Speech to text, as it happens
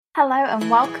Hello and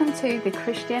welcome to the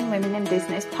Christian Women in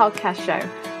Business podcast show.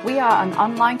 We are an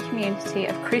online community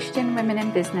of Christian women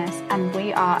in business and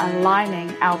we are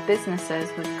aligning our businesses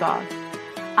with God.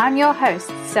 I'm your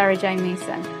host, Sarah Jane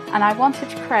Neeson, and I wanted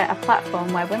to create a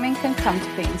platform where women can come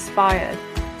to be inspired,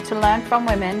 to learn from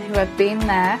women who have been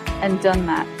there and done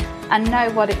that, and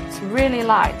know what it's really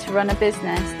like to run a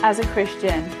business as a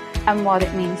Christian and what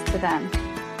it means to them.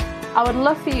 I would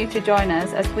love for you to join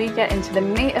us as we get into the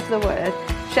meat of the word,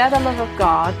 share the love of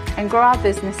God, and grow our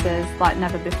businesses like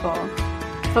never before.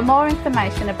 For more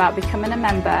information about becoming a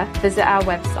member, visit our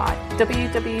website,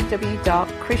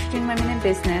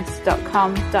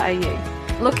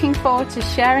 www.christianwomeninbusiness.com.au. Looking forward to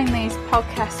sharing these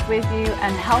podcasts with you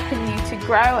and helping you to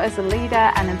grow as a leader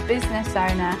and a business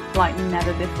owner like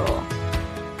never before.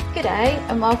 G'day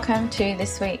and welcome to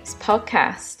this week's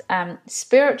podcast,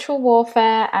 Spiritual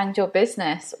Warfare and Your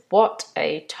Business. What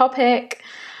a topic!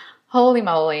 Holy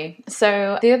moly.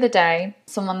 So the other day,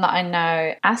 someone that I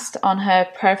know asked on her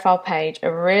profile page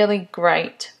a really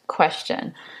great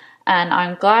question. And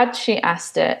I'm glad she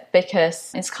asked it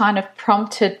because it's kind of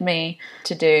prompted me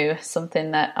to do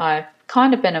something that I've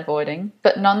kind of been avoiding,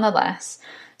 but nonetheless.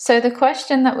 So the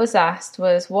question that was asked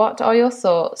was, what are your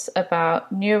thoughts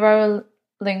about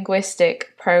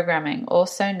neuro-linguistic programming,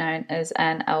 also known as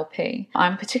NLP?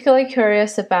 I'm particularly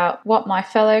curious about what my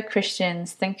fellow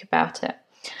Christians think about it.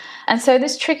 And so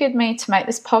this triggered me to make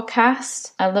this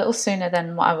podcast a little sooner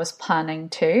than what I was planning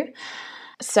to.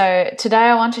 So today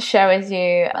I want to share with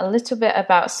you a little bit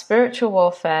about spiritual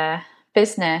warfare,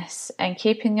 business, and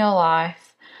keeping your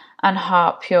life and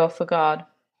heart pure for God.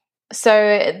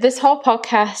 So this whole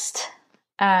podcast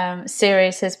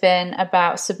series has been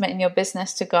about submitting your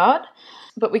business to God,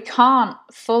 but we can't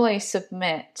fully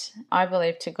submit, I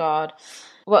believe, to God.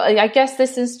 Well, I guess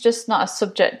this is just not a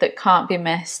subject that can't be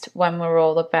missed when we're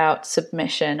all about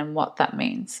submission and what that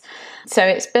means. So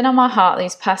it's been on my heart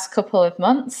these past couple of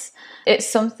months. It's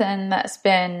something that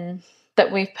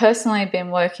we've personally been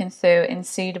working through in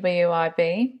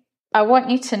CWIB. I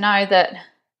want you to know that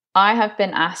I have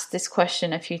been asked this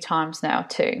question a few times now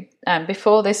too.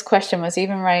 Before this question was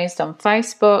even raised on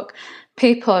Facebook,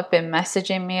 people have been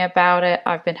messaging me about it.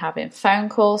 I've been having phone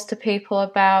calls to people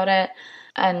about it.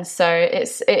 And so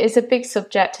it is a big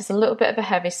subject. It's a little bit of a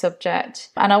heavy subject.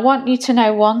 And I want you to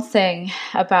know one thing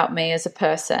about me as a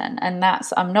person, and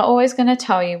that's I'm not always going to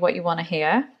tell you what you want to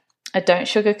hear. I don't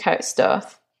sugarcoat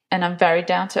stuff, and I'm very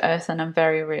down to earth and I'm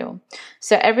very real.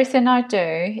 So everything I do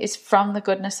is from the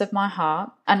goodness of my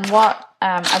heart. And what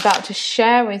I'm about to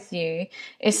share with you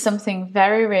is something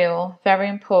very real, very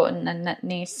important, and that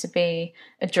needs to be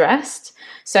addressed.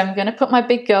 So I'm going to put my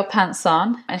big girl pants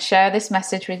on and share this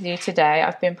message with you today.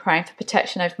 I've been praying for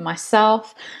protection over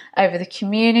myself, over the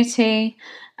community,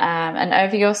 and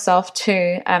over yourself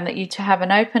too, that you to have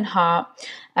an open heart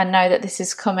and know that this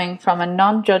is coming from a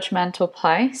non-judgmental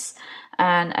place.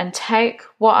 And take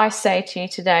what I say to you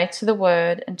today to the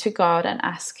Word and to God and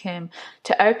ask Him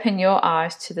to open your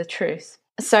eyes to the truth.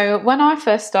 So when I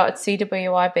first started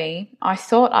CWIB, I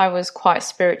thought I was quite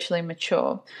spiritually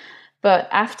mature. But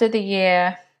after the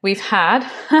year we've had,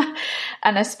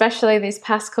 and especially these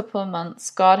past couple of months,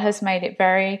 God has made it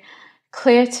very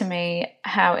clear to me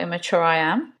how immature I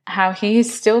am, how He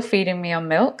is still feeding me on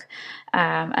milk.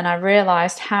 And I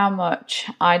realized how much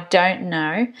I don't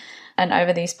know. And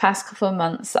over these past couple of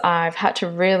months, I've had to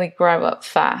really grow up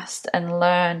fast and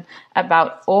learn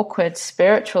about awkward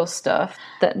spiritual stuff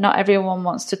that not everyone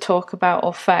wants to talk about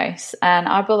or face. And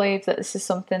I believe that this is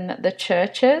something that the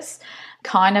churches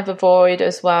kind of avoid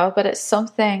as well, but it's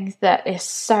something that is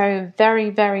so very,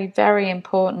 very, very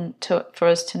important for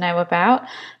us to know about,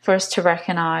 for us to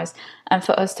recognize, and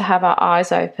for us to have our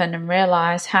eyes open and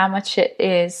realize how much it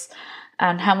is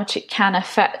and how much it can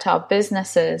affect our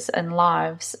businesses and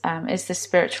lives is the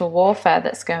spiritual warfare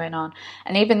that's going on.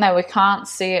 And even though we can't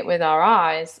see it with our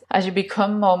eyes, as you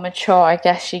become more mature, I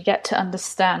guess you get to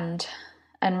understand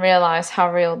and realize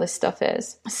how real this stuff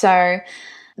is. So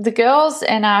the girls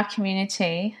in our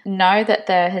community know that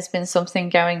there has been something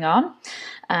going on.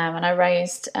 And I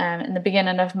raised in the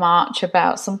beginning of March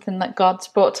about something that God's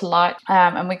brought to light.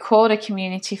 And we called a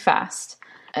community fast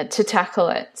to tackle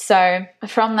it. So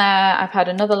from there, I've had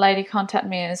another lady contact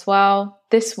me as well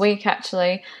this week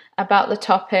actually about the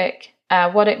topic,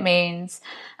 what it means.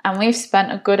 And we've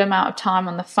spent a good amount of time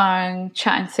on the phone,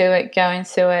 chatting through it, going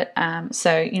through it. So,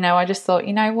 I just thought,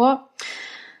 you know what?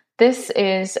 This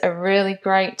is a really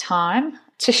great time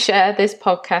to share this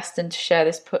podcast and to share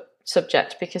this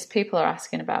subject because people are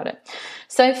asking about it.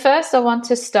 So first I want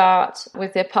to start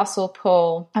with the Apostle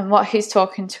Paul and what he's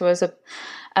talking to us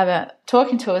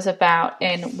talking to us about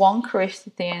in 1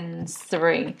 Corinthians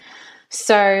 3.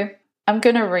 So I'm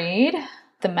going to read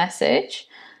the message,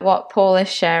 what Paul is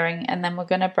sharing, and then we're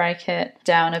going to break it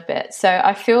down a bit. So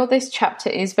I feel this chapter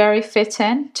is very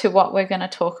fitting to what we're going to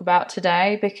talk about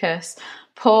today, because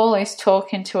Paul is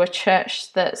talking to a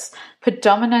church that's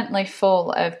predominantly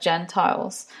full of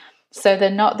Gentiles. So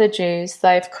they're not the Jews.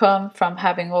 They've come from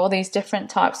having all these different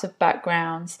types of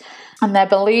backgrounds, and they're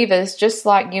believers just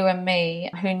like you and me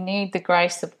who need the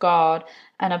grace of God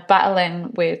and are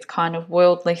battling with kind of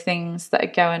worldly things that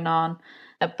are going on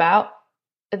about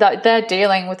that. They're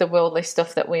dealing with the worldly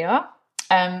stuff that we are.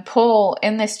 Paul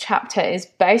in this chapter is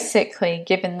basically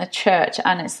giving the church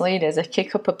and its leaders a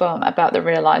kick up a bum about the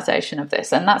realization of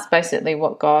this. And that's basically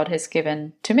what God has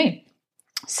given to me.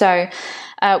 So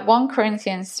 1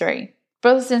 Corinthians 3,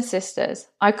 brothers and sisters,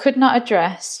 I could not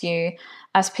address you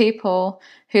as people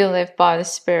who live by the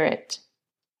Spirit,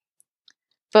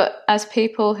 but as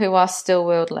people who are still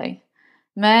worldly,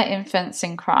 mere infants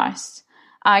in Christ.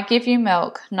 I give you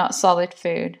milk, not solid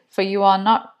food, for you are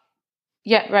not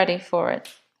yet ready for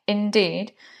it.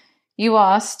 Indeed, you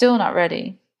are still not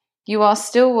ready. You are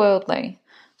still worldly.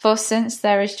 For since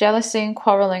there is jealousy and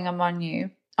quarreling among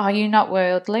you, are you not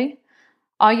worldly?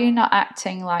 Are you not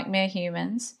acting like mere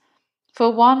humans?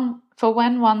 For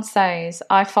when one says,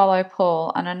 I follow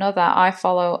Paul, and another, I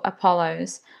follow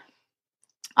Apollos,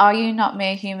 are you not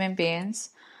mere human beings?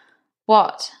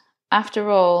 What, after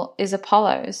all, is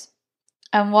Apollos?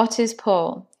 And what is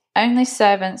Paul? Only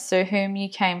servants through whom you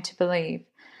came to believe.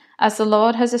 As the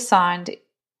Lord has assigned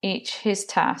each his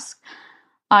task.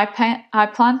 I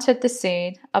planted the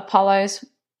seed, Apollos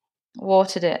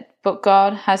watered it, but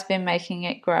God has been making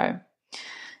it grow.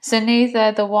 So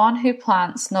neither the one who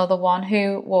plants nor the one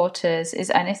who waters is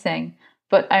anything,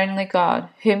 but only God,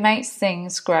 who makes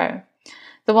things grow.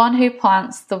 The one who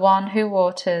plants, the one who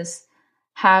waters,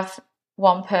 have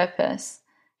one purpose.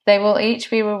 They will each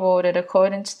be rewarded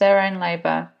according to their own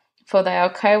labor, for they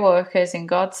are co-workers in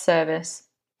God's service,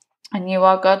 and you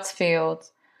are God's field,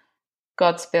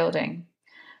 God's building.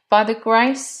 By the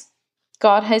grace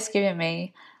God has given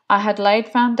me, I had laid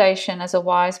foundation as a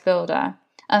wise builder,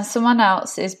 and someone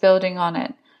else is building on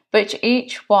it, but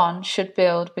each one should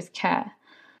build with care.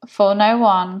 For no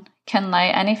one can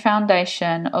lay any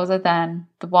foundation other than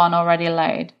the one already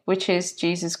laid, which is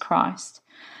Jesus Christ.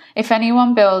 If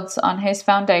anyone builds on his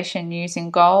foundation using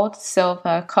gold,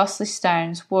 silver, costly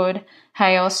stones, wood,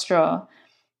 hay, or straw,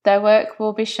 their work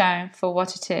will be shown for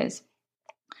what it is,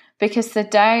 because the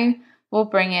day will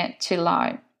bring it to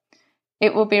light.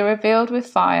 It will be revealed with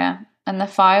fire, and the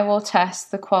fire will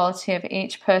test the quality of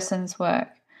each person's work.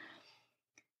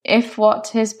 If what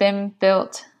has been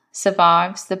built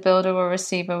survives, the builder will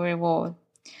receive a reward.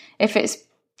 If it's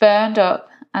burned up,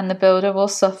 and the builder will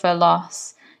suffer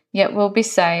loss, yet will be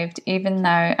saved, even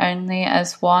though only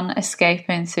as one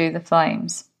escaping through the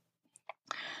flames.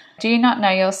 Do you not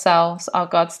know yourselves are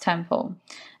God's temple,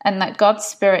 and that God's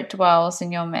Spirit dwells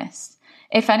in your midst?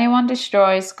 If anyone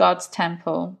destroys God's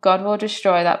temple, God will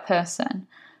destroy that person.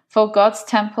 For God's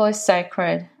temple is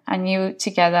sacred, and you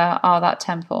together are that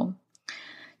temple.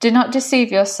 Do not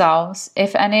deceive yourselves.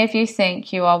 If any of you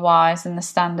think you are wise in the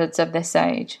standards of this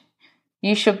age,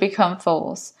 you should become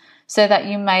fools, so that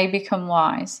you may become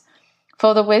wise.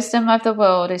 For the wisdom of the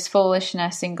world is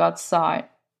foolishness in God's sight.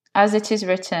 As it is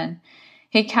written,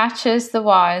 He catches the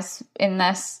wise in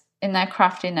their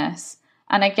craftiness.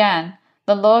 And again,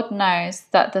 the Lord knows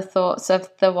that the thoughts of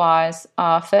the wise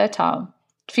are futile.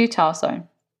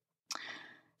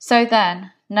 So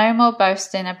then, no more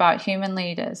boasting about human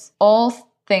leaders. All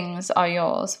things are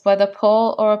yours, whether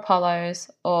Paul or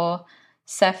Apollos or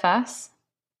Cephas,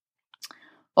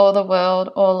 or the world,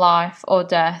 or life, or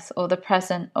death, or the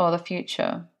present, or the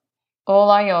future.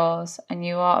 All are yours, and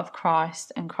you are of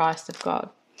Christ, and Christ of God.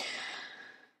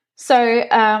 So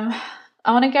I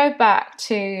want to go back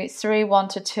to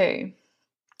 3:1-2.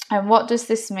 And what does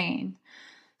this mean?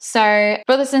 So,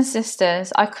 brothers and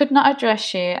sisters, I could not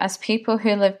address you as people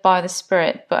who live by the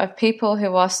Spirit, but of people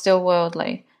who are still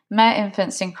worldly, mere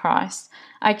infants in Christ.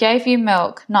 I gave you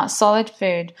milk, not solid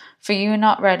food, for you are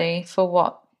not ready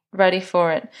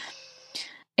for it.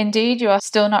 Indeed, you are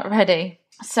still not ready.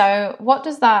 So, what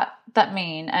does that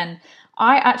mean? And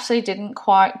I actually didn't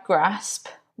quite grasp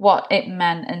what it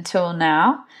meant until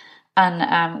now.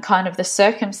 And kind of the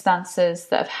circumstances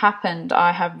that have happened,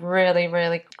 I have really,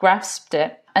 really grasped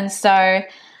it. And so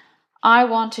I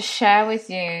want to share with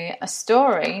you a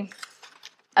story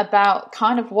about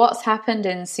kind of what's happened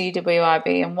in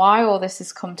CWIB and why all this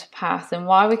has come to pass and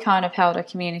why we kind of held a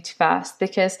community fast,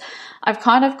 because I've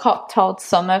kind of told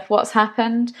some of what's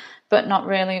happened, but not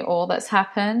really all that's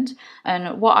happened.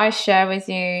 And what I share with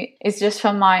you is just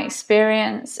from my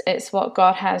experience. It's what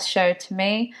God has showed to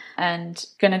me, and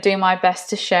going to do my best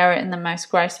to share it in the most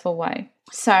graceful way.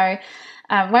 So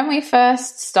when we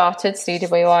first started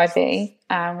CWIB,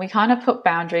 we kind of put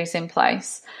boundaries in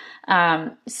place.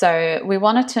 So we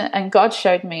wanted to, and God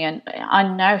showed me, and I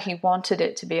know He wanted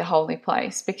it to be a holy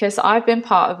place, because I've been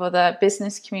part of other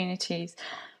business communities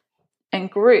and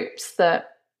groups that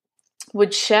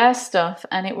would share stuff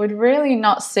and it would really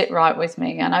not sit right with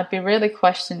me, and I'd be really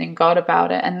questioning God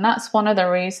about it. And that's one of the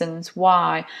reasons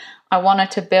why I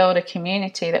wanted to build a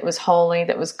community that was holy,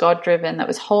 that was God driven, that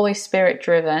was Holy Spirit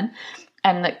driven,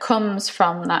 and that comes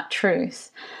from that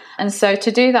truth. And so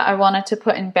to do that, I wanted to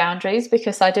put in boundaries,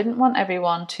 because I didn't want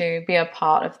everyone to be a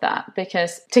part of that,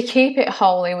 because to keep it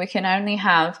holy, we can only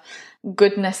have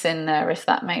goodness in there, if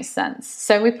that makes sense.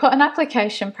 So we put an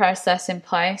application process in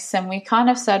place, and we kind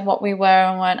of said what we were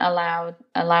and weren't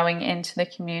allowing into the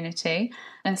community.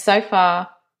 And so far,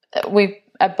 we've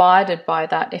abided by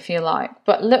that, if you like,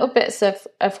 but little bits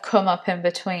have come up in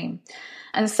between.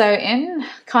 And so in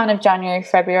kind of January,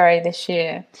 February this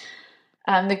year,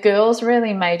 the girls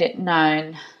really made it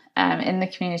known in the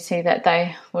community that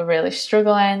they were really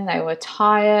struggling, they were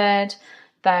tired,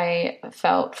 they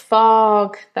felt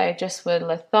fog, they just were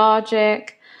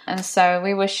lethargic. And so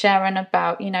we were sharing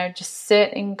about, just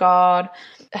sit in God,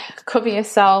 cover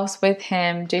yourselves with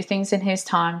Him, do things in His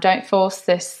time, don't force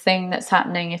this thing that's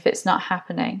happening if it's not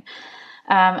happening.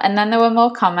 And then there were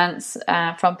more comments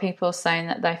from people saying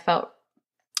that they felt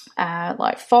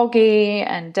like foggy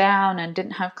and down and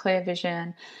didn't have clear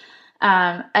vision.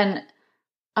 And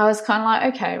I was kind of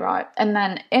like, okay, right. And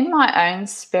then in my own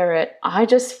spirit, I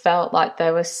just felt like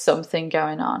there was something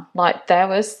going on. Like there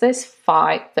was this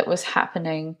fight that was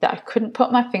happening that I couldn't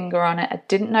put my finger on it. I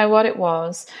didn't know what it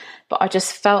was, but I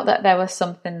just felt that there was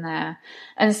something there.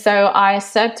 And so I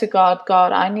said to God,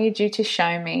 I need you to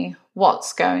show me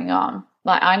what's going on.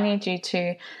 Like I need you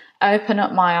to open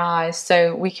up my eyes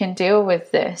so we can deal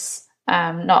with this.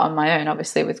 Not on my own,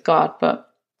 obviously, with God, but,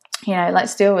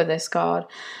 let's deal with this, God.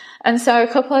 And so a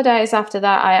couple of days after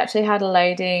that, I actually had a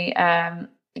lady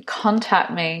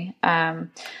contact me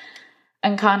and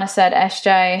kind of said,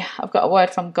 SJ, I've got a word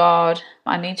from God.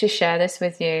 I need to share this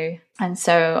with you. And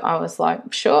so I was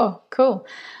like, sure, cool.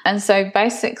 And so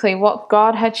basically what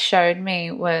God had showed me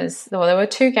was, there were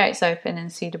 2 gates open in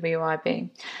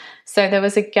CWIB. So there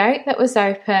was a gate that was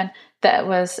open that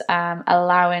was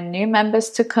allowing new members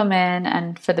to come in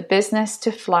and for the business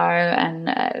to flow,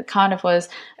 and kind of was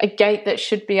a gate that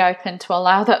should be open to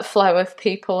allow that flow of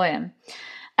people in.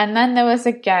 And then there was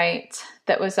a gate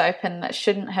that was open that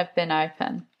shouldn't have been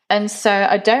open. And so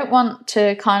I don't want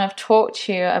to kind of talk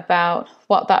to you about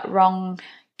what that wrong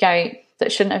gate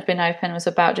that shouldn't have been open was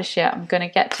about just yet. I'm going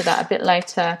to get to that a bit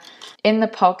later in the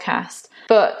podcast.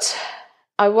 But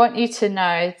I want you to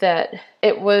know that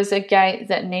it was a gate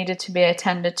that needed to be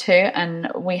attended to,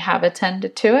 and we have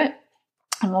attended to it.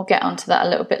 And we'll get onto that a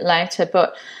little bit later.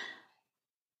 But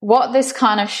what this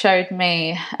kind of showed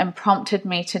me and prompted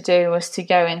me to do was to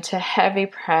go into heavy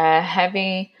prayer,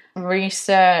 heavy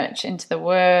research into the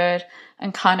Word,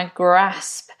 and kind of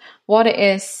grasp what it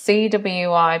is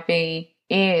CWIB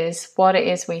is, what it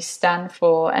is we stand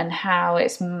for, and how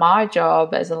it's my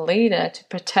job as a leader to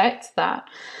protect that.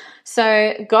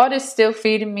 So God is still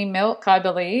feeding me milk, I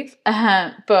believe,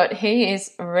 but He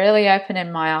is really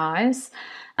opening my eyes,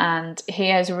 and He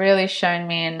has really shown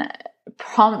me and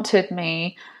prompted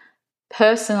me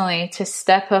personally to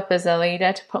step up as a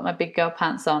leader, to put my big girl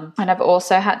pants on. And I've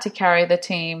also had to carry the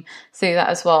team through that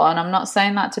as well. And I'm not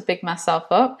saying that to big myself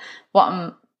up.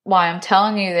 Why I'm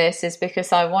telling you this is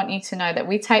because I want you to know that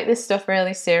we take this stuff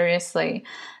really seriously.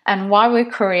 And why we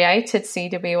created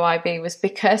CWIB was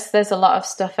because there's a lot of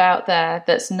stuff out there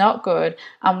that's not good,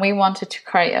 and we wanted to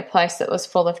create a place that was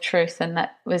full of truth and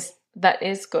that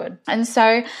is good. And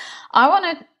so I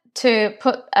wanted to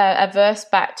put a verse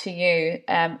back to you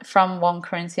from 1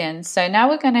 Corinthians. So now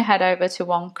we're going to head over to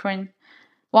 1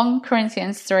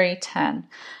 Corinthians 3:10.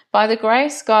 By the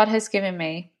grace God has given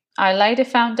me, I laid a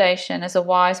foundation as a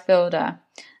wise builder,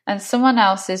 and someone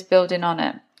else is building on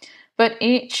it. But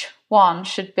each one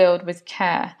should build with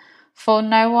care, for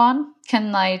no one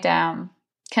can lay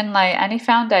any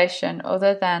foundation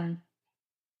other than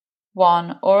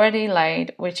one already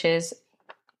laid, which is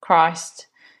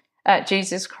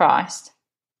Jesus Christ.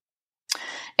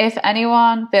 If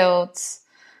anyone builds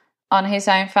on his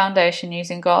own foundation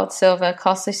using gold, silver,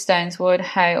 costly stones, wood,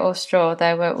 hay, or straw,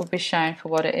 their work will be shown for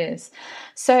what it is.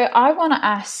 So I want to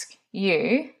ask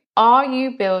you, are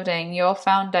you building your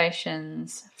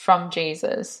foundations from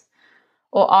Jesus?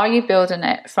 Or are you building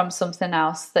it from something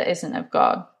else that isn't of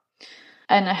God?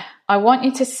 And I want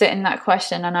you to sit in that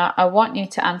question, and I want you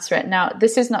to answer it. Now,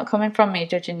 this is not coming from me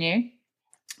judging you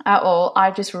at all.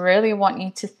 I just really want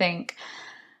you to think,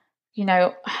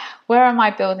 where am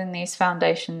I building these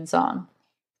foundations on?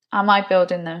 Am I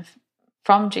building them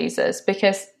from Jesus?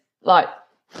 Because,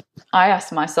 I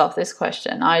ask myself this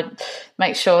question. I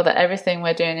make sure that everything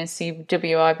we're doing in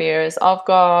CWIB is of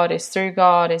God, is through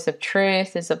God, is of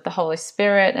truth, is of the Holy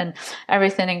Spirit, and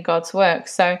everything in God's work.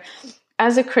 So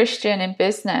as a Christian in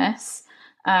business,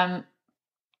 I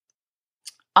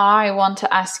want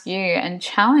to ask you and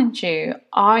challenge you,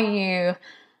 are you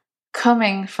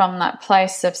coming from that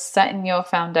place of setting your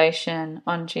foundation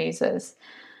on Jesus?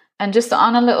 And just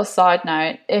on a little side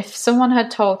note, if someone had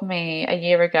told me a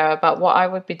year ago about what I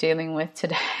would be dealing with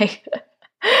today,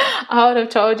 I would have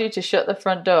told you to shut the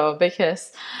front door,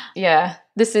 because,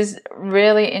 this is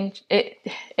really, it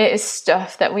is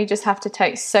stuff that we just have to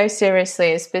take so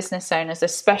seriously as business owners,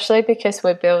 especially because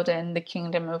we're building the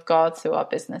kingdom of God through our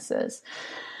businesses.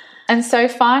 And so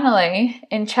finally,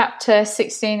 in chapter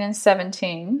 16 and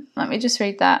 17, let me just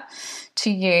read that to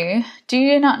you. Do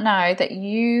you not know that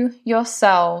you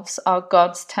yourselves are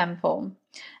God's temple,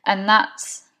 and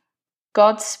that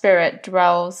God's Spirit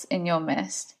dwells in your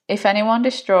midst? If anyone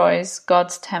destroys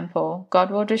God's temple, God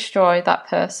will destroy that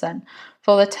person.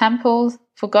 For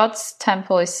God's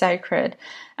temple is sacred,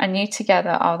 and you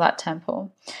together are that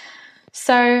temple.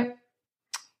 So,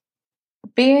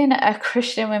 being a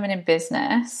Christian woman in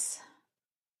business,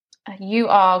 you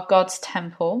are God's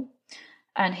temple,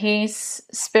 and his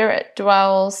Spirit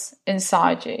dwells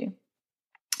inside you.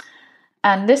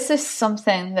 And this is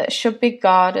something that should be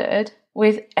guarded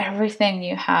with everything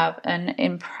you have, and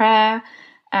in prayer,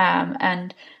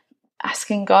 and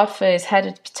asking God for his head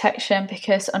of protection,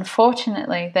 because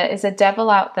unfortunately there is a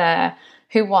devil out there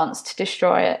who wants to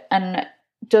destroy it and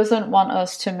doesn't want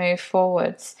us to move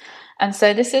forwards. And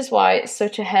so this is why it's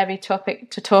such a heavy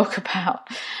topic to talk about,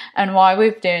 and why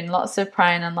we're doing lots of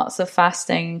praying and lots of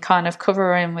fasting, kind of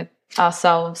covering with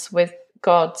ourselves with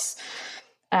God's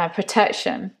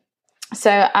protection.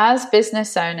 So as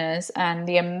business owners and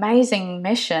the amazing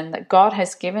mission that God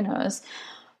has given us,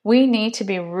 we need to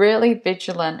be really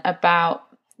vigilant about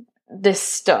this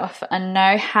stuff and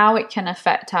know how it can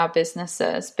affect our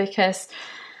businesses, because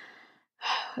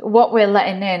what we're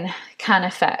letting in can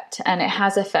affect, and it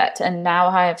has effect, and now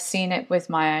I have seen it with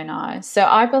my own eyes. So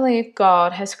I believe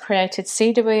God has created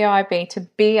CWIB to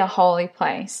be a holy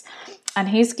place, and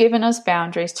he's given us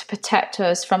boundaries to protect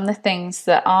us from the things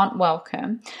that aren't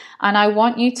welcome. And I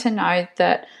want you to know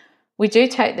that we do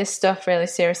take this stuff really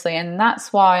seriously, and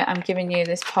that's why I'm giving you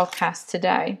this podcast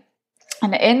today.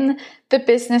 And in the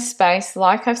business space,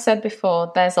 like I've said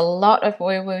before, there's a lot of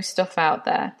woo-woo stuff out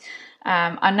there.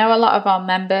 I know a lot of our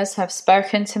members have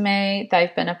spoken to me.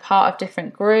 They've been a part of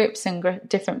different groups and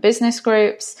different business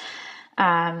groups.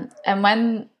 And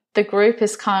when the group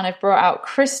has kind of brought out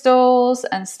crystals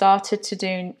and started to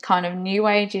do kind of new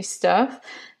agey stuff,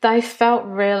 they felt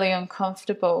really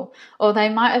uncomfortable, or they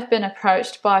might have been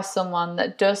approached by someone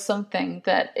that does something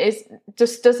that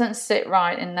just doesn't sit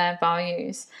right in their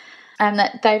values. And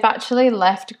that they've actually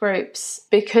left groups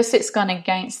because it's gone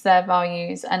against their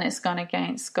values and it's gone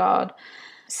against God.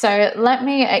 So let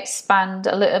me expand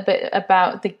a little bit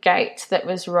about the gate that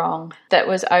was wrong, that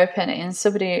was open in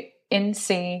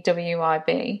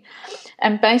CWIB.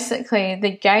 And basically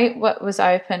the gate what was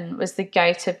open was the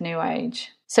gate of New Age.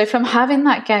 So from having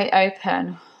that gate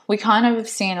open, we kind of have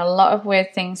seen a lot of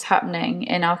weird things happening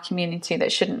in our community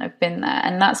that shouldn't have been there.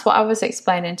 And that's what I was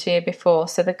explaining to you before.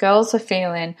 So the girls are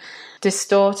feeling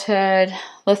distorted,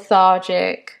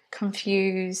 lethargic,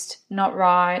 confused, not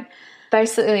right.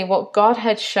 Basically, what God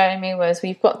had shown me was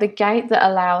we've got the gate that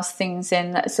allows things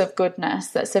in that's of goodness,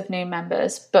 that's of new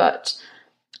members. But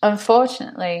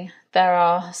unfortunately, there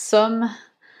are some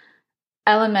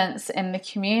elements in the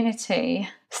community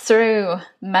through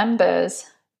members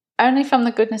only from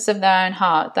the goodness of their own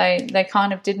heart. They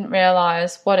kind of didn't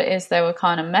realize what it is they were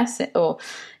kind of messing or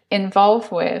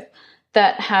involved with,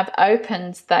 that have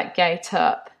opened that gate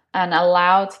up and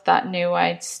allowed that new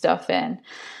age stuff in.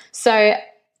 So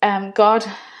God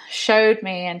showed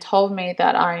me and told me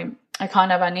that I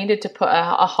needed to put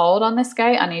a hold on this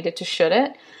gate. I needed to shut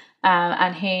it.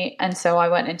 And so I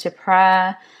went into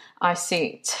prayer. I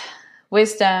sought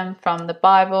wisdom from the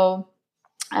Bible,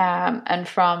 and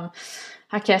from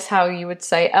I guess how you would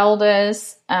say,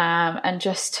 elders, and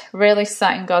just really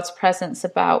sat in God's presence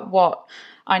about what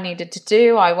I needed to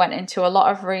do. I went into a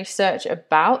lot of research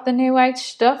about the New Age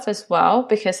stuff as well,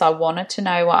 because I wanted to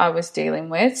know what I was dealing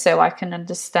with so I can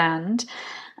understand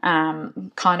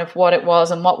kind of what it was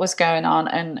and what was going on.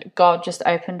 And God just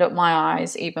opened up my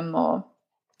eyes even more.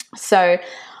 So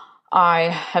I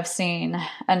have seen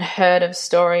and heard of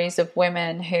stories of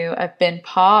women who have been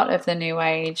part of the New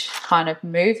Age kind of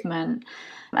movement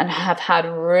and have had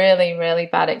really, really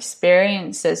bad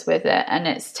experiences with it. And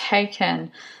it's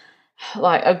taken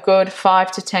like a good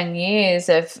 5 to 10 years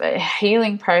of a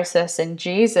healing process in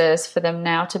Jesus for them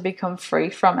now to become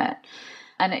free from it.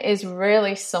 And it is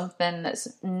really something that's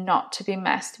not to be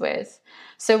messed with.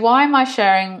 So why am I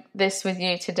sharing this with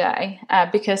you today?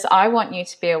 Because I want you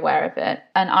to be aware of it.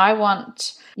 And I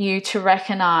want you to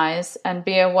recognize and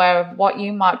be aware of what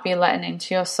you might be letting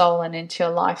into your soul and into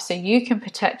your life so you can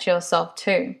protect yourself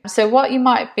too. So what you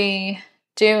might be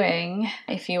doing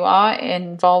if you are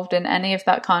involved in any of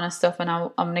that kind of stuff, and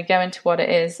I'm going to go into what it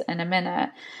is in a minute,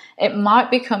 it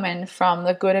might be coming from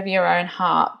the good of your own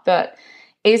heart, but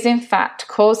is in fact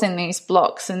causing these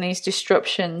blocks and these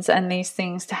disruptions and these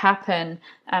things to happen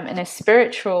in a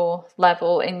spiritual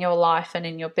level in your life and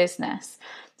in your business.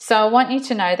 So I want you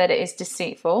to know that it is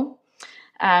deceitful.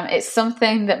 It's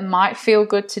something that might feel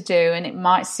good to do and it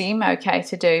might seem okay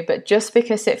to do, but just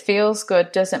because it feels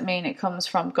good doesn't mean it comes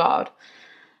from God,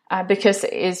 because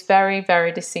it is very,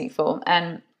 very deceitful.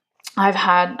 And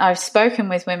I've spoken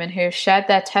with women who have shared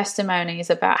their testimonies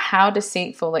about how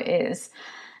deceitful it is,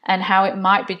 and how it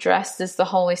might be dressed as the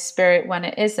Holy Spirit when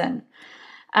it isn't.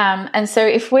 And so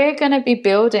if we're going to be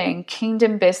building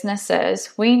kingdom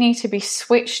businesses, we need to be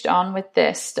switched on with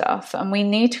this stuff, and we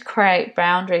need to create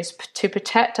boundaries to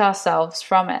protect ourselves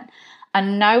from it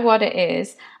and know what it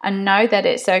is, and know that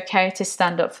it's okay to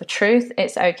stand up for truth.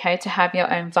 It's okay to have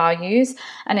your own values,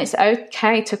 and it's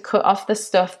okay to cut off the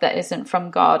stuff that isn't from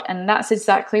God. And that's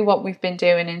exactly what we've been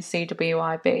doing in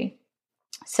CWIB.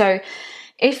 So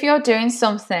if you're doing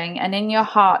something and in your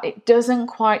heart it doesn't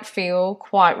quite feel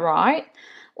quite right,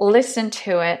 listen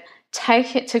to it,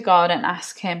 take it to God and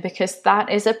ask Him, because that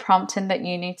is a prompting that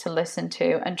you need to listen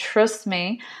to. And trust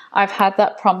me, I've had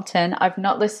that prompting, I've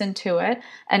not listened to it,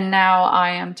 and now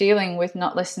I am dealing with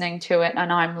not listening to it,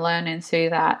 and I'm learning through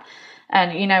that.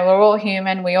 And, you know, we're all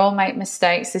human. We all make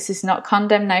mistakes. This is not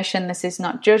condemnation. This is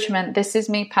not judgment. This is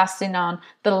me passing on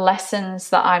the lessons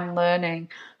that I'm learning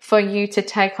for you to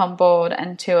take on board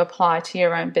and to apply to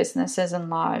your own businesses and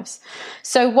lives.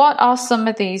 So what are some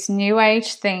of these New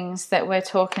Age things that we're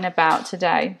talking about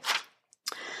today?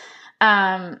 So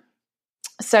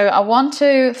I want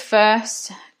to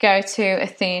first go to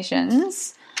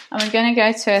Ephesians. I'm going to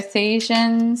go to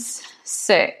Ephesians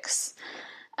 6.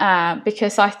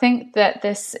 Because I think that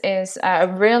this is a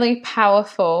really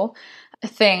powerful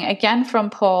thing, again from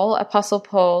Paul, Apostle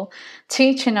Paul,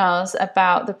 teaching us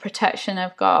about the protection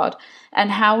of God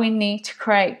and how we need to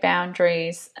create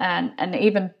boundaries and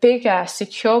even bigger,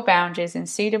 secure boundaries in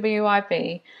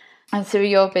CWIB and through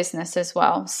your business as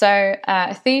well. So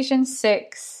Ephesians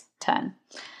 6:10.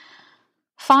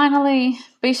 Finally,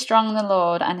 be strong in the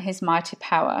Lord and His mighty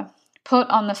power. Put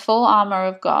on the full armor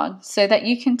of God so that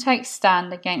you can take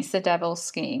stand against the devil's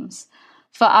schemes.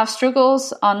 For our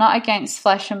struggles are not against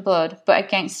flesh and blood, but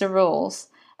against the rules,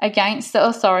 against the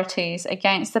authorities,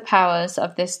 against the powers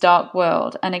of this dark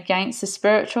world, and against the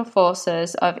spiritual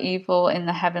forces of evil in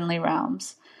the heavenly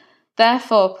realms.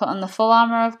 Therefore, put on the full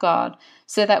armor of God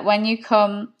so that when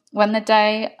the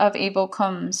day of evil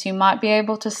comes, you might be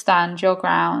able to stand your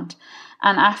ground.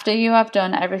 And after you have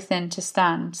done everything to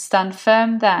stand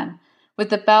firm then, with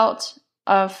the belt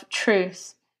of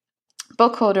truth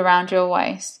buckled around your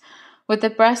waist, with the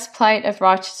breastplate of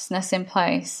righteousness in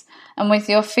place, and with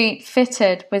your feet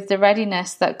fitted with the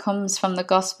readiness that comes from the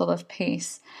gospel of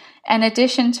peace. In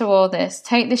addition to all this,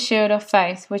 take the shield of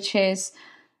faith, which is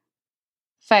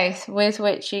faith with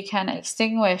which you can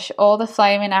extinguish all the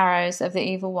flaming arrows of the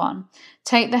evil one.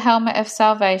 Take the helmet of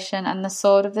salvation and the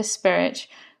sword of the Spirit,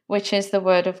 which is the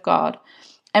word of God.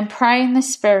 And pray in the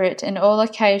Spirit in all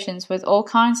occasions with all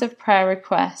kinds of prayer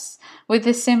requests. With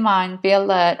this in mind, be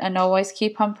alert and always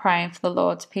keep on praying for the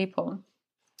Lord's people.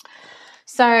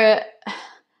 So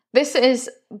this is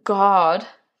God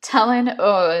telling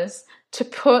us to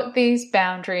put these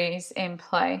boundaries in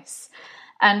place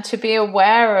and to be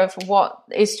aware of what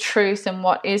is truth and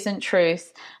what isn't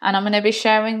truth. And I'm going to be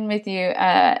sharing with you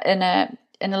in a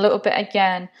little bit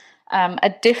again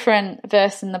a different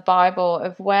verse in the Bible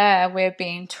of where we're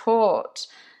being taught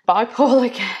by Paul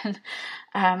again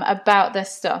about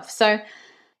this stuff. So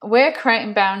we're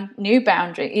creating new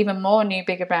boundaries, even more new,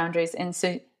 bigger boundaries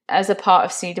as a part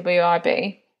of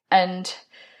CWIB. And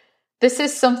this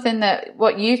is something that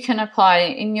what you can apply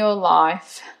in your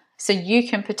life so you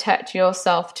can protect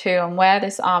yourself too and wear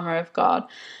this armor of God.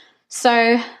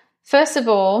 So first of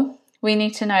all, we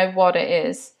need to know what it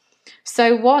is.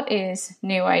 So what is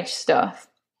New Age stuff?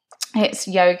 It's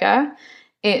yoga,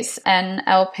 it's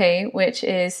NLP, which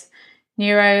is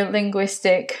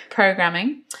neuro-linguistic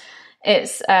programming.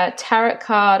 It's tarot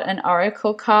card and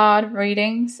oracle card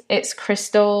readings. It's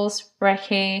crystals,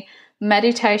 Reiki,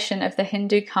 meditation of the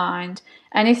Hindu kind,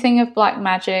 anything of black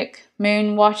magic,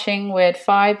 moon watching, weird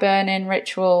fire burning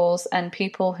rituals, and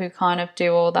people who kind of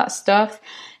do all that stuff.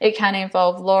 It can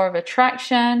involve law of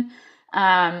attraction,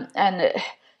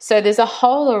 so there's a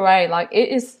whole array. Like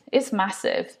it's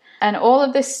massive, and all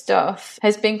of this stuff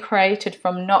has been created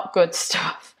from not good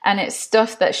stuff, and it's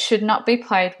stuff that should not be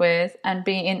played with and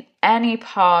be in any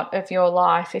part of your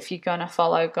life if you're gonna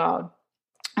follow God.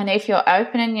 And if you're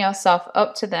opening yourself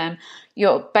up to them,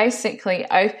 you're basically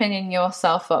opening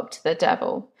yourself up to the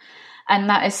devil. And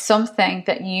that is something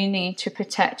that you need to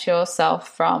protect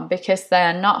yourself from, because they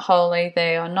are not holy,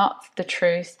 they are not the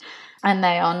truth, and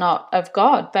they are not of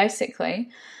God, basically.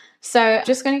 So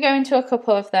just going to go into a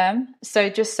couple of them, so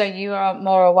just so you are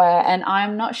more aware. And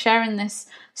I'm not sharing this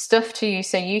stuff to you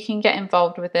so you can get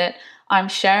involved with it. I'm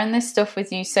sharing this stuff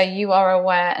with you so you are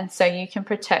aware and so you can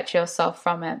protect yourself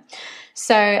from it.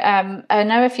 So I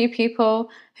know a few people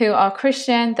who are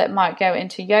Christian that might go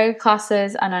into yoga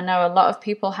classes, and I know a lot of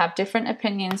people have different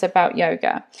opinions about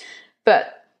yoga.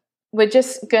 But we're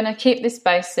just going to keep this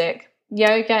basic.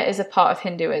 Yoga is a part of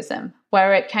Hinduism.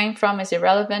 Where it came from is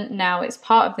irrelevant. Now it's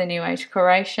part of the New Age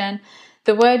creation.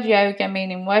 The word yoga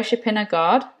meaning worshipping a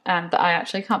god that I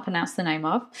actually can't pronounce the name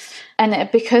of.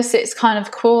 And because it's kind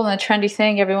of cool and a trendy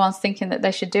thing, everyone's thinking that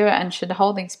they should do it and should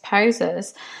hold these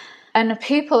poses. And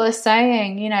people are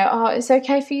saying, oh, it's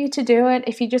okay for you to do it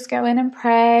if you just go in and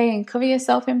pray and cover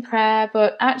yourself in prayer.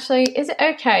 But actually, is it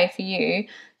okay for you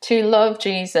to love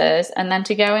Jesus and then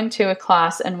to go into a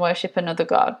class and worship another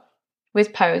god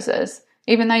with poses,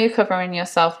 even though you're covering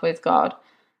yourself with God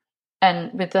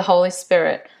and with the Holy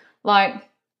Spirit? Like,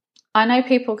 I know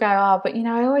people go, oh, but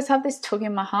I always have this tug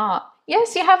in my heart.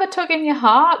 Yes, you have a tug in your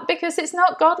heart because it's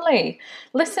not godly.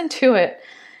 Listen to it.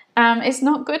 It's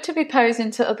not good to be posing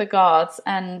to other gods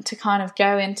and to kind of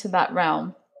go into that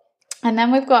realm. And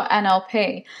then we've got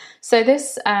NLP. So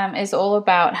this is all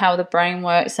about how the brain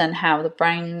works and how the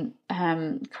brain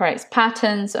creates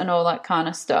patterns and all that kind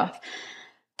of stuff.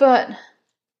 But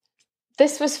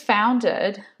this was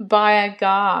founded by a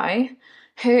guy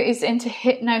who is into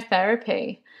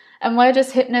hypnotherapy. And where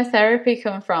does hypnotherapy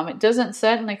come from? It doesn't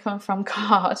certainly come from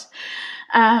God.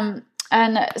 And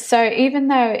so even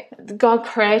though God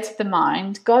created the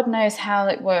mind, God knows how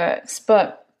it works,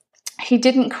 but he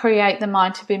didn't create the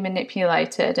mind to be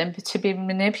manipulated and to be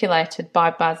manipulated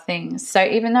by bad things. So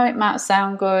even though it might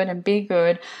sound good and be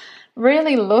good,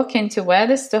 really look into where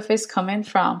this stuff is coming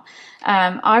from.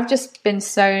 I've just been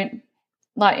so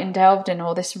delved in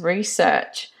all this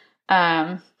research.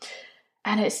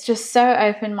 And it's just so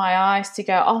opened my eyes to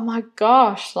go, oh my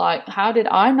gosh, how did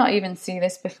I not even see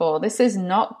this before? This is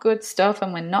not good stuff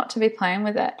and we're not to be playing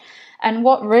with it. And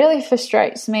what really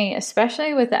frustrates me,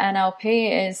 especially with the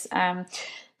NLP, is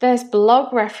there's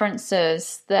blog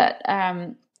references that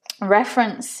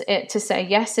reference it to say,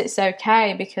 yes, it's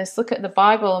okay, because look at the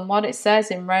Bible and what it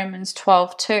says in Romans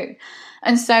 12:2.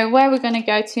 And so where we're going to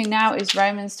go to now is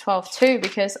Romans 12:2,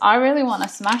 because I really want to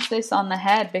smash this on the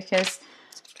head, because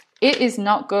it is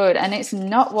not good, and it's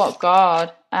not what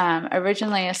God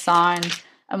originally assigned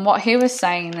and what he was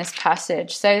saying in this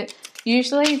passage. So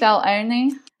usually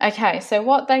so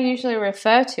what they usually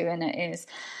refer to in it is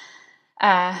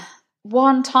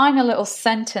one tiny little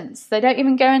sentence. They don't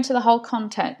even go into the whole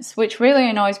contents, which really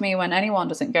annoys me when anyone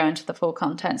doesn't go into the full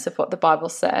contents of what the Bible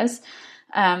says.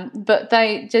 But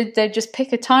they just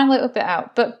pick a tiny little bit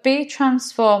out. But be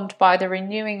transformed by the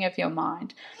renewing of your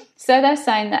mind. So they're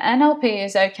saying that NLP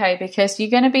is okay because you're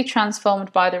going to be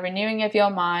transformed by the renewing of your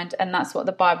mind, and that's what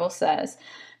the Bible says.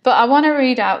 But I want to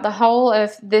read out the whole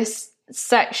of this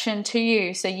section to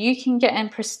you so you can get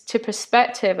into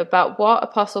perspective about what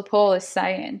Apostle Paul is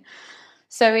saying.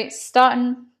 So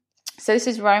this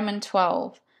is Romans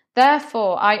 12.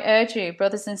 Therefore, I urge you,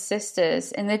 brothers and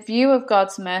sisters, in the view of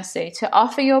God's mercy, to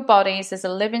offer your bodies as a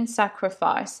living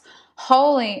sacrifice,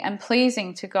 holy and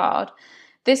pleasing to God.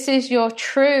 This is your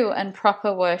true and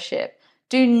proper worship.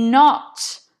 Do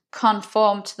not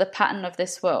conform to the pattern of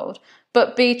this world,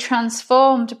 but be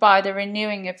transformed by the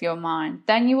renewing of your mind.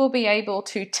 Then you will be able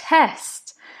to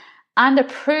test and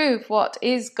approve what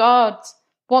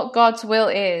God's will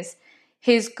is,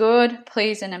 his good,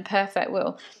 pleasing, and perfect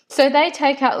will. So they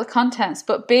take out the contents,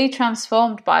 but be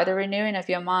transformed by the renewing of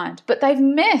your mind. But they've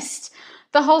missed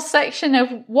the whole section of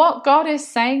what God is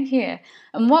saying here.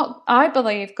 And what I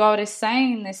believe God is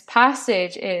saying in this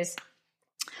passage is,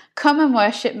 come and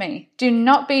worship me. Do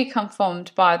not be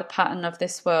conformed by the pattern of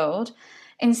this world.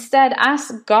 Instead,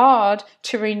 ask God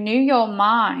to renew your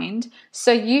mind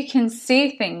so you can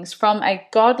see things from a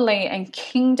godly and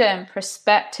kingdom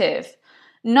perspective,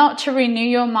 not to renew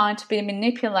your mind to be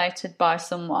manipulated by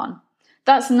someone.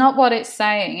 That's not what it's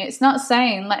saying. It's not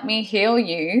saying, let me heal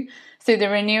you through the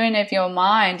renewing of your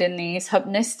mind in these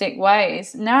hypnotic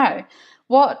ways. No,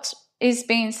 what is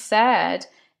being said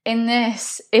in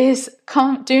this is,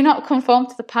 do not conform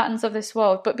to the patterns of this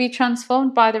world, but be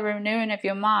transformed by the renewing of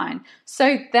your mind.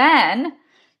 So then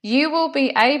you will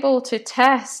be able to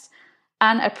test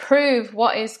and approve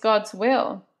what is God's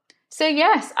will. So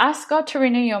yes, ask God to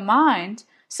renew your mind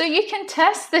so you can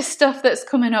test this stuff that's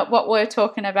coming up, what we're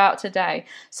talking about today.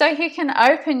 So He can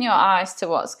open your eyes to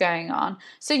what's going on.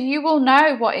 So you will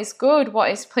know what is good,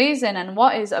 what is pleasing, and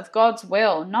what is of God's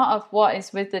will, not of what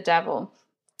is with the devil.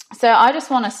 So I just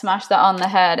want to smash that on the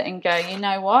head and go, you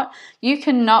know what? You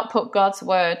cannot put God's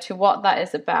word to what that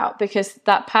is about, because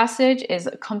that passage is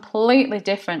completely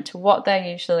different to what they're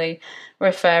usually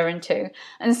referring to.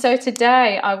 And so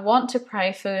today I want to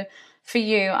pray for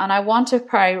you, and I want to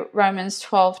pray Romans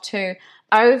 12:2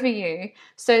 over you,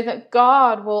 so that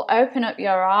God will open up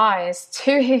your eyes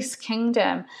to His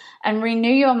kingdom and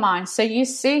renew your mind so you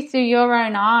see through your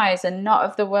own eyes and not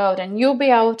of the world, and you'll be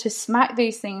able to smack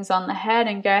these things on the head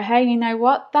and go, hey, you know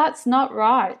what? That's not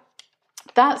right.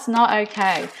 That's not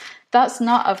okay. That's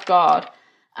not of God.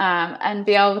 And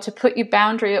be able to put your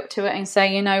boundary up to it and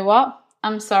say, you know what?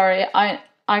 I'm sorry, I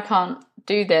can't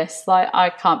do this. Like, I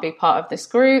can't be part of this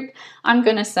group. I'm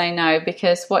going to say no,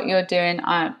 because what you're doing,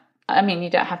 I mean, you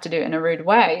don't have to do it in a rude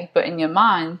way, but in your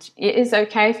mind, it is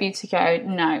okay for you to go,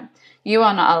 no,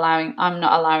 I'm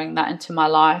not allowing that into my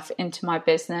life, into my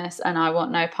business, and I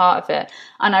want no part of it.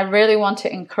 And I really want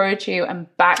to encourage you and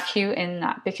back you in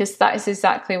that, because that is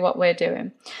exactly what we're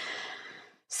doing.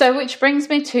 So, which brings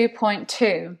me to point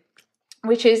 2,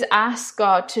 which is ask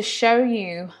God to show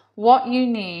you what you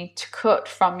need to cut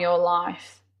from your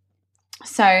life.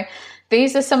 So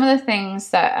these are some of the things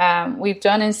that we've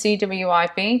done in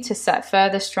CWIB to set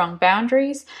further strong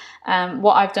boundaries.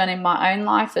 What I've done in my own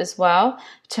life as well,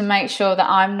 to make sure that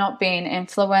I'm not being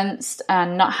influenced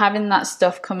and not having that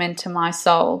stuff come into my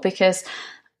soul, because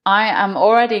I am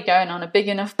already going on a big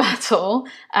enough battle,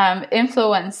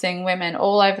 influencing women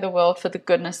all over the world for the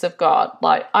goodness of God.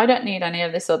 Like, I don't need any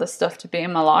of this other stuff to be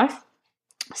in my life.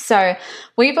 So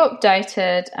we've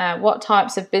updated what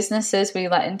types of businesses we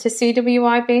let into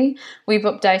CWIB. We've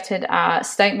updated our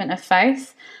statement of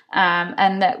faith,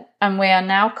 and we are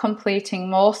now completing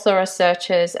more thorough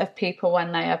searches of people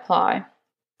when they apply.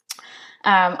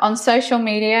 On social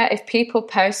media, if people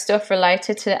post stuff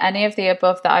related to any of the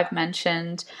above that I've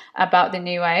mentioned about the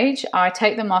New Age, I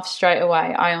take them off straight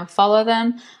away. I unfollow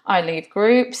them, I leave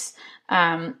groups,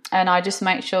 and I just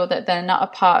make sure that they're not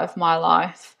a part of my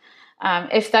life.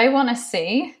 If they want to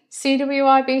see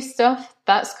CWIB stuff,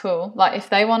 that's cool. Like,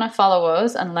 if they want to follow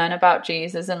us and learn about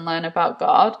Jesus and learn about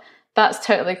God, that's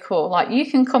totally cool. Like, you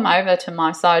can come over to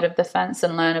my side of the fence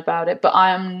and learn about it, but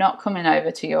I am not coming over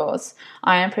to yours.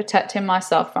 I am protecting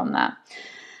myself from that.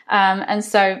 And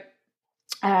so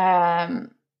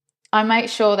I make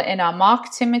sure that in our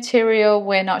marketing material,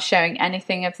 we're not showing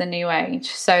anything of the New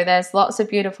Age. So there's lots of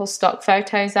beautiful stock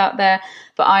photos out there,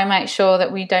 but I make sure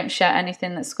that we don't share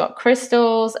anything that's got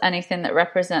crystals, anything that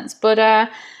represents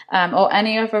Buddha, or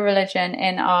any other religion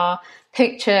in our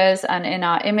pictures and in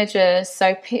our images.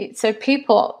 So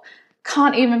people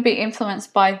can't even be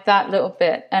influenced by that little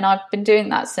bit. And I've been doing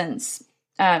that since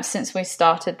we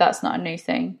started. That's not a new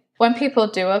thing. When people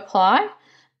do apply,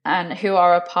 and who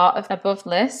are a part of above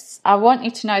lists, I want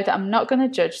you to know that I'm not going to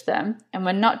judge them, and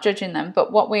we're not judging them,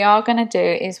 but what we are going to do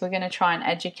is we're going to try and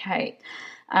educate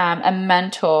and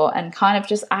mentor and kind of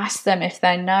just ask them if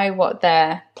they know what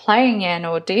they're playing in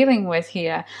or dealing with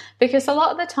here, because a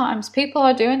lot of the times people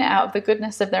are doing it out of the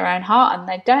goodness of their own heart and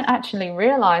they don't actually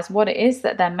realize what it is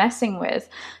that they're messing with.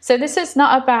 So this is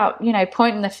not about,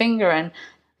 pointing the finger and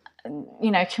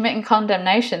committing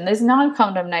condemnation. There's no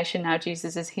condemnation now.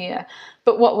 Jesus is here.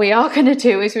 But what we are going to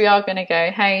do is we are going to go,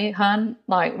 hey, hun,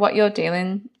 like, what you're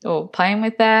dealing or playing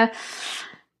with there,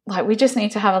 like, we just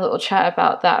need to have a little chat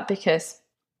about that, because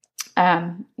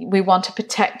we want to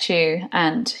protect you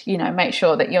and, make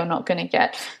sure that you're not going to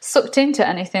get sucked into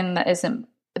anything that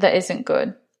isn't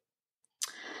good.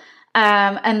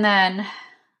 And then,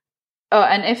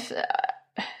 and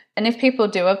if people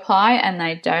do apply and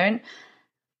they don't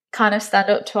kind of stand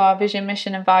up to our vision,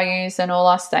 mission and values and all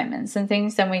our statements and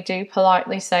things, then we do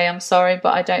politely say, I'm sorry,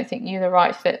 but I don't think you're the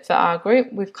right fit for our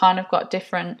group. We've kind of got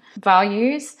different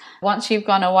values. Once you've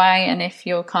gone away, and if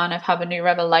you'll kind of have a new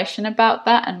revelation about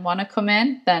that and want to come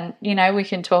in, then, we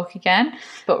can talk again.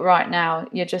 But right now,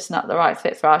 you're just not the right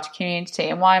fit for our community.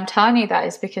 And why I'm telling you that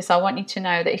is because I want you to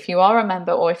know that if you are a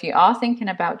member or if you are thinking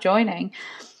about joining,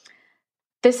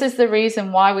 this is the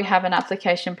reason why we have an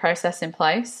application process in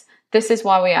place. This is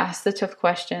why we ask the tough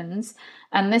questions,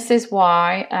 and this is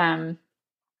why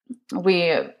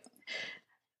the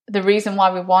reason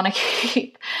why we want to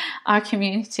keep our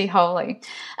community holy.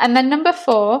 And then number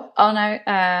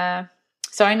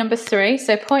 3.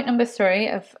 So point number 3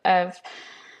 of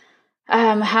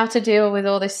how to deal with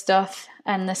all this stuff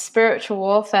and the spiritual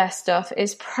warfare stuff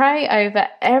is pray over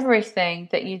everything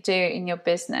that you do in your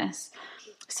business.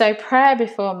 So prayer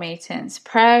before meetings,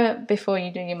 prayer before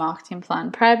you do your marketing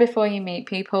plan, prayer before you meet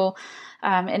people.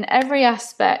 In every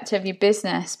aspect of your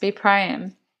business, be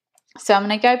praying. So I'm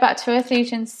going to go back to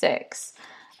Ephesians 6,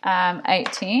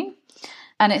 18.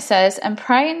 And it says, and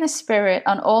pray in the Spirit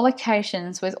on all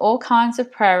occasions with all kinds of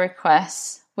prayer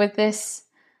requests. With this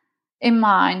in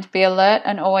mind, be alert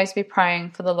and always be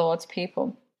praying for the Lord's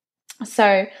people.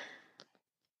 So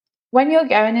when you're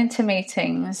going into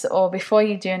meetings or before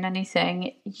you're doing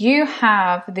anything, you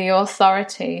have the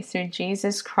authority through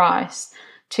Jesus Christ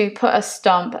to put a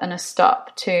stomp and a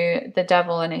stop to the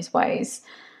devil and his ways.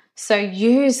 So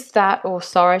use that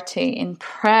authority in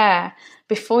prayer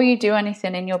before you do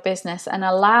anything in your business and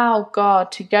allow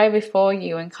God to go before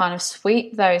you and kind of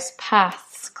sweep those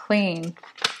paths clean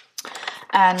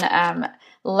and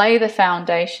lay the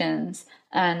foundations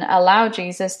and allow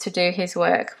Jesus to do his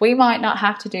work. We might not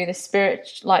have to do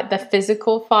the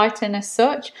physical fighting as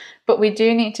such, but we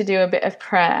do need to do a bit of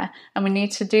prayer, and we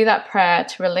need to do that prayer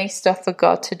to release stuff for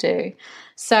God to do.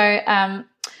 So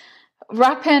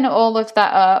wrapping all of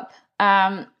that up,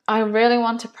 I really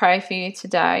want to pray for you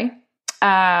today.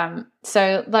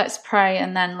 So let's pray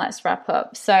and then let's wrap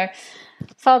up. So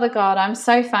Father God, I'm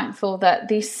so thankful that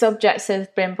these subjects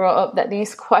have been brought up, that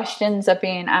these questions are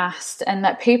being asked, and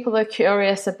that people are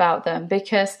curious about them,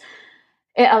 because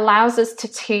it allows us to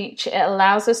teach, it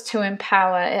allows us to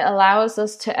empower, it allows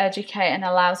us to educate, and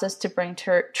allows us to bring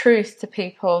truth to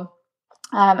people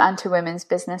and to women's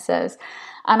businesses.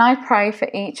 And I pray for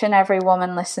each and every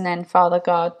woman listening, Father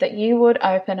God, that you would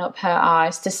open up her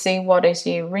eyes to see what is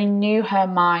you, renew her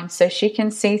mind so she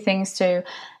can see things through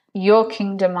your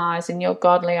kingdom eyes and your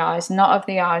godly eyes, not of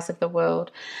the eyes of the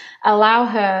world. Allow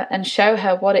her and show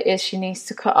her what it is she needs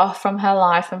to cut off from her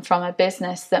life and from her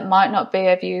business that might not be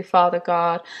of you, Father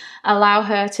God. Allow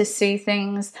her to see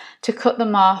things, to cut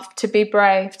them off, to be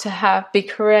brave, to be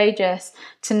courageous,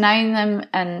 to name them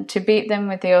and to beat them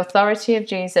with the authority of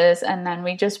Jesus. And then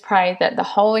we just pray that the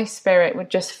Holy Spirit would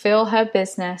just fill her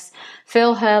business,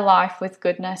 fill her life with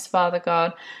goodness, Father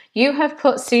God. You have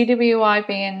put CWIB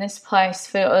in this place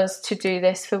for us to do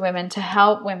this for women, to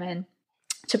help women,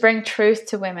 to bring truth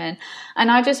to women.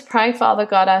 And I just pray, Father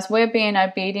God, as we're being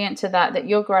obedient to that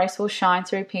your grace will shine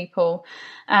through people,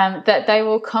 that they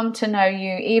will come to know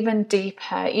you even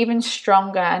deeper, even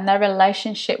stronger, and their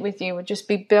relationship with you would just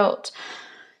be built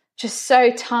just so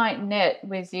tight-knit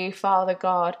with you, Father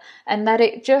God, and that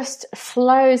it just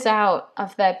flows out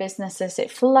of their businesses, it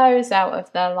flows out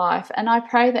of their life. And I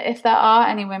pray that if there are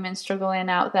any women struggling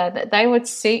out there, that they would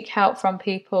seek help from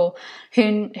people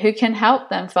who can help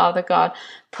them, Father God.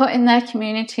 Put in their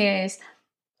communities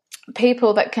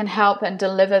people that can help and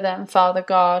deliver them, Father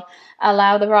God.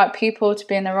 Allow the right people to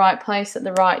be in the right place at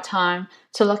the right time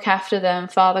to look after them,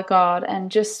 Father God,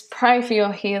 and just pray for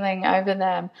your healing over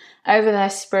them, over their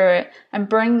spirit, and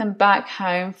bring them back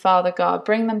home, Father God.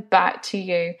 Bring them back to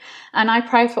you. And I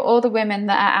pray for all the women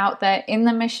that are out there in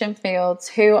the mission fields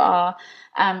who are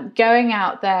going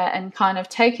out there and kind of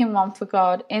taking one for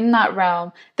God in that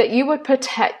realm, that you would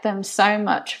protect them so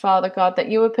much, Father God, that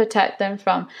you would protect them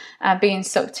from being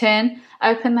sucked in,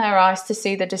 open their eyes to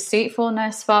see the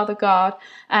deceitfulness, Father God,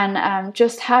 and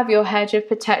just have your hedge of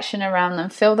protection around them.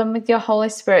 Fill them with your Holy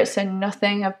Spirit so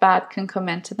nothing of bad can come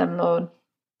into them, Lord.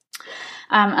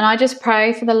 And I just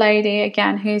pray for the lady,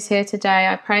 again, who's here today.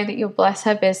 I pray that you'll bless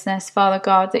her business, Father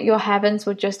God, that your heavens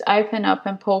would just open up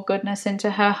and pour goodness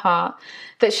into her heart,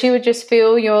 that she would just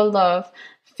feel your love,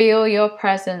 feel your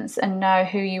presence, and know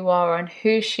who you are and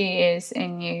who she is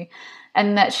in you,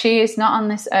 and that she is not on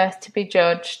this earth to be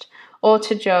judged or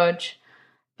to judge,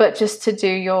 but just to do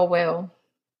your will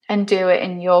and do it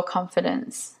in your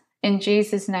confidence. In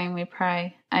Jesus' name we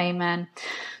pray. Amen.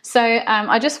 So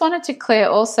I just wanted to clear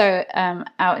also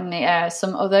out in the air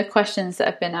some other questions that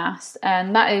have been asked.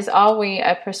 And that is, are we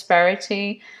a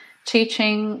prosperity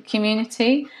teaching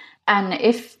community? And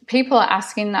if people are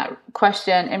asking that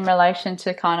question in relation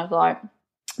to kind of like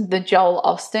the Joel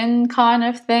Osteen kind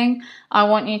of thing, I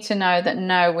want you to know that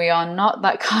no, we are not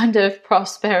that kind of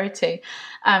prosperity.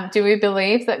 Do we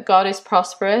believe that God is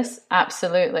prosperous?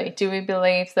 Absolutely. Do we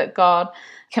believe that God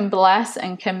can bless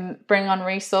and can bring on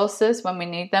resources when we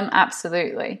need them?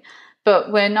 Absolutely.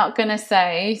 But we're not going to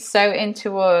say, sow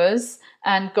into us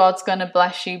and God's going to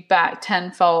bless you back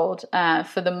tenfold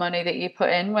for the money that you put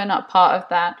in. We're not part of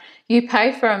that. You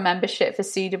pay for a membership for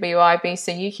CWIB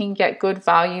so you can get good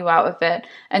value out of it,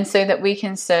 and so that we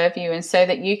can serve you, and so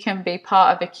that you can be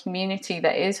part of a community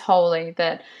that is holy,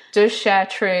 that does share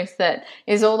truth, that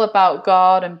is all about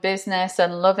God and business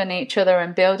and loving each other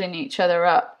and building each other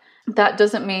up. That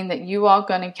doesn't mean that you are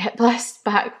going to get blessed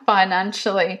back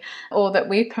financially, or that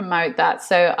we promote that.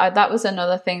 So that was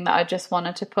another thing that I just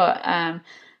wanted to put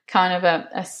kind of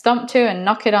a stump to and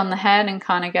knock it on the head and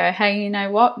kind of go, hey, you know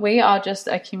what? We are just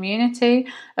a community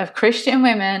of Christian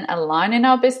women aligning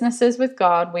our businesses with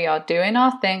God. We are doing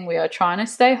our thing. We are trying to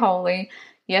stay holy.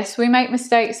 Yes, we make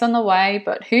mistakes on the way,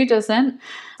 but who doesn't?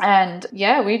 And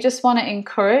yeah, we just want to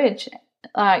encourage.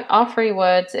 Our 3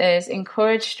 words is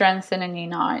encourage, strengthen, and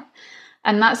unite.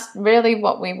 And that's really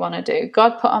what we want to do.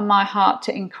 God put on my heart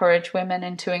to encourage women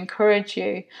and to encourage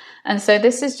you. And so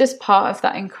this is just part of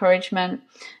that encouragement.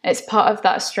 It's part of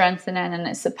that strengthening, and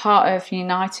it's a part of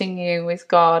uniting you with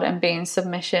God and being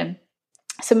submissive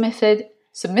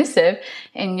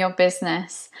in your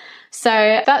business.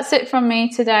 So that's it from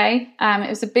me today. It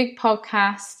was a big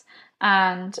podcast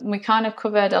and we kind of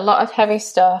covered a lot of heavy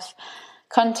stuff.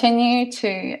 Continue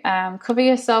to cover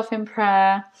yourself in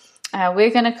prayer.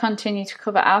 We're going to continue to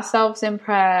cover ourselves in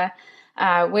prayer.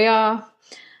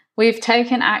 We've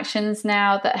taken actions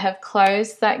now that have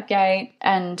closed that gate,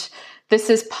 and this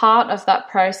is part of that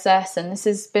process. And this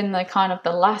has been the kind of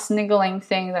the last niggling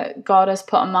thing that God has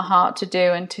put on my heart to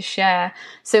do and to share.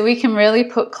 So we can really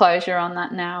put closure on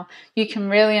that now. You can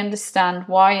really understand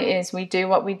why it is we do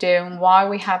what we do and why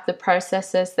we have the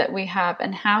processes that we have,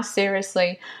 and how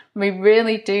seriously we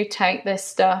really do take this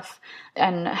stuff,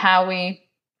 and how we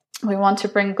want to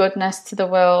bring goodness to the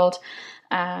world.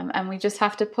 And we just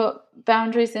have to put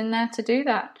boundaries in there to do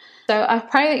that. So I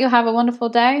pray that you'll have a wonderful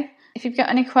day. If you've got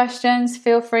any questions,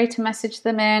 feel free to message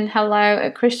them in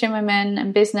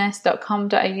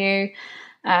hello@christianwomenandbusiness.com.au,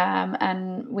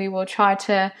 and we will try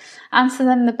to answer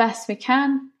them the best we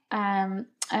can.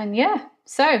 And yeah,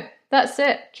 so that's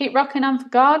it. Keep rocking on for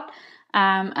God.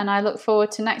 And I look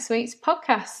forward to next week's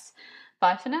podcast.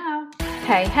 Bye for now.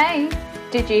 Hey,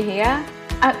 did you hear?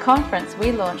 At conference,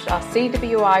 we launched our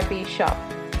CWIB shop.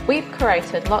 We've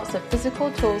created lots of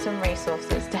physical tools and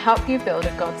resources to help you build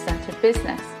a God-centered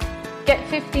business. Get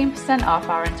 15% off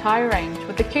our entire range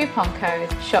with the coupon code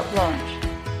SHOPLAUNCH.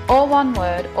 All one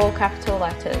word, all capital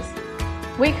letters.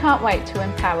 We can't wait to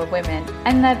empower women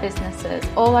and their businesses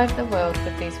all over the world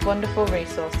with these wonderful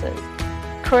resources.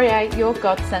 Create your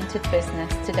God-centered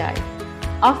business today.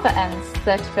 Offer ends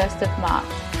 31st of March.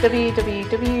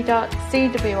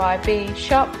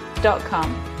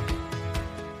 www.cwibshop.com